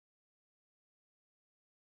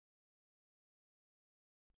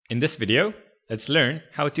In this video, let's learn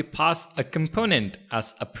how to pass a component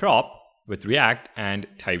as a prop with React and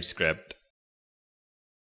TypeScript.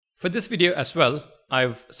 For this video as well,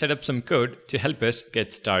 I've set up some code to help us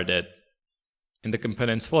get started. In the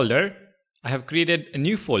components folder, I have created a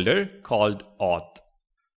new folder called auth.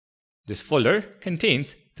 This folder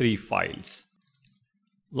contains 3 files.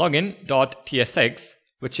 Login.tsx,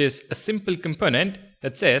 which is a simple component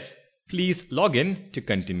that says, please login to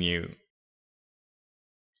continue.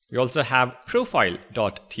 We also have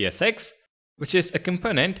profile.tsx, which is a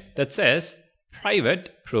component that says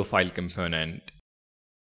private profile component.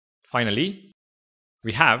 Finally,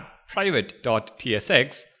 we have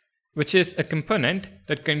private.tsx, which is a component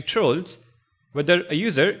that controls whether a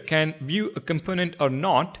user can view a component or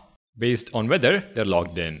not based on whether they're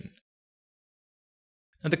logged in.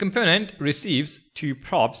 Now the component receives 2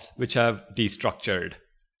 props which have destructured,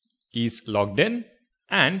 is logged in,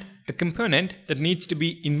 and a component that needs to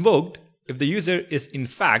be invoked if the user is in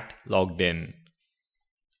fact logged in.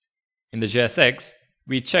 In the JSX,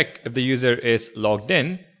 we check if the user is logged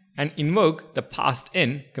in and invoke the passed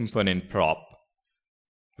in component prop.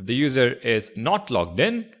 If the user is not logged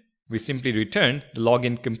in, we simply return the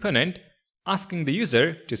login component asking the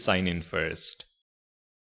user to sign in first.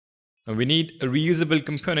 Now we need a reusable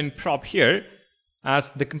component prop here,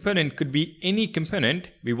 as the component could be any component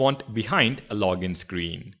we want behind a login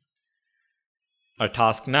screen. Our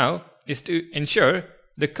task now is to ensure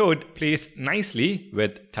the code plays nicely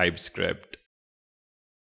with TypeScript.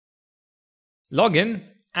 Login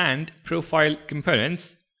and profile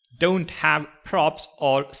components don't have props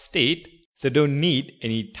or state, so don't need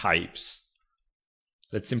any types.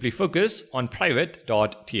 Let's simply focus on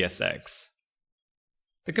private.tsx.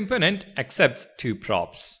 The component accepts 2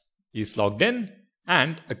 props, is logged in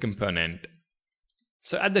and a component.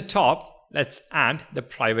 So at the top, let's add the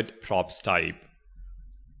private props type.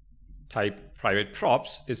 Type private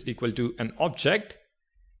props is equal to an object,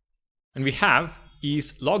 and we have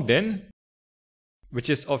is logged in, which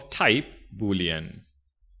is of type Boolean.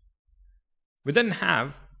 We then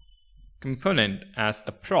have component as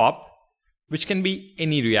a prop, which can be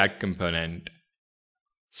any React component.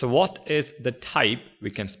 So what is the type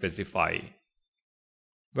we can specify?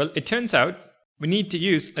 Well, it turns out we need to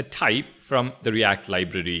use a type from the React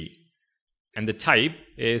library, and the type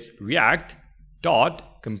is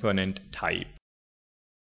React.componentType.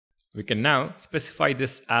 We can now specify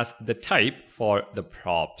this as the type for the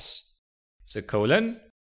props. So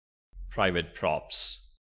private props.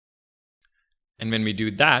 And when we do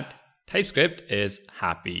that, TypeScript is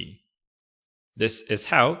happy. This is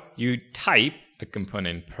how you type a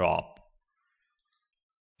component prop.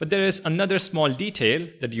 But there is another small detail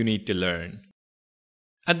that you need to learn.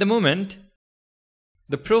 At the moment,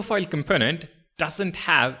 the profile component doesn't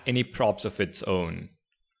have any props of its own.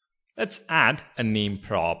 Let's add a name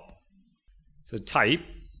prop. So type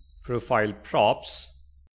profile props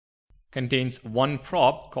contains 1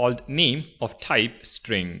 prop called name of type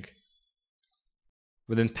string.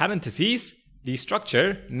 Within parentheses, the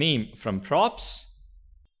structure name from props,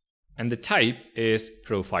 and the type is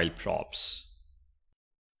profile props.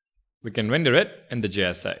 We can render it in the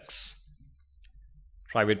JSX.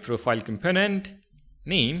 Private profile component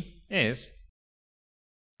name is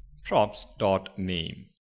props.name.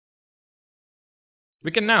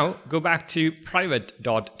 We can now go back to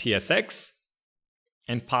private.tsx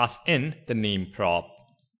and pass in the name prop.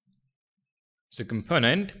 So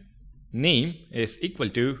component name is equal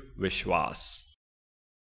to Vishwas.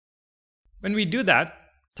 When we do that,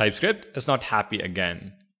 TypeScript is not happy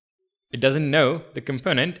again. It doesn't know the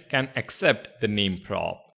component can accept the name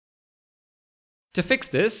prop. To fix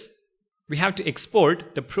this, we have to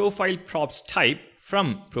export the profile props type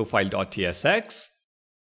from profile.tsx,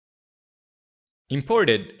 import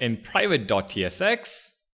it in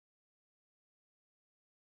private.tsx,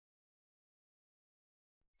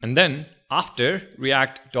 and then after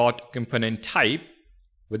React.componentType,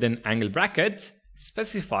 within angle brackets,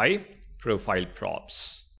 specify profile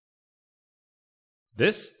props.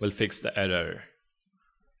 This will fix the error.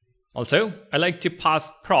 Also, I like to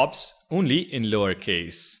pass props only in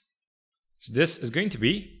lowercase. So this is going to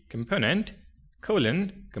be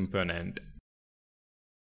component:component.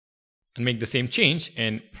 And make the same change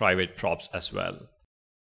in private props as well.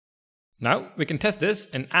 Now we can test this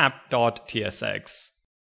in app.tsx.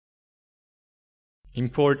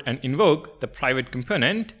 Import and invoke the private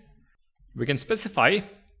component. We can specify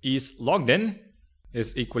is logged in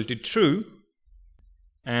is equal to true,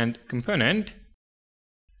 and component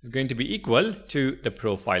is going to be equal to the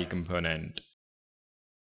profile component.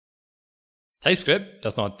 TypeScript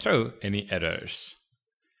does not throw any errors.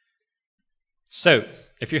 So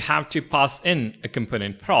If you have to pass in a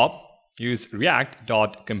component prop, use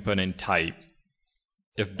react.componentType.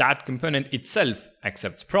 If that component itself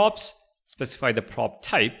accepts props, specify the prop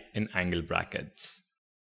type in angle brackets.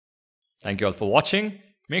 Thank you all for watching.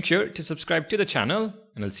 Make sure to subscribe to the channel,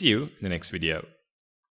 and I'll see you in the next video.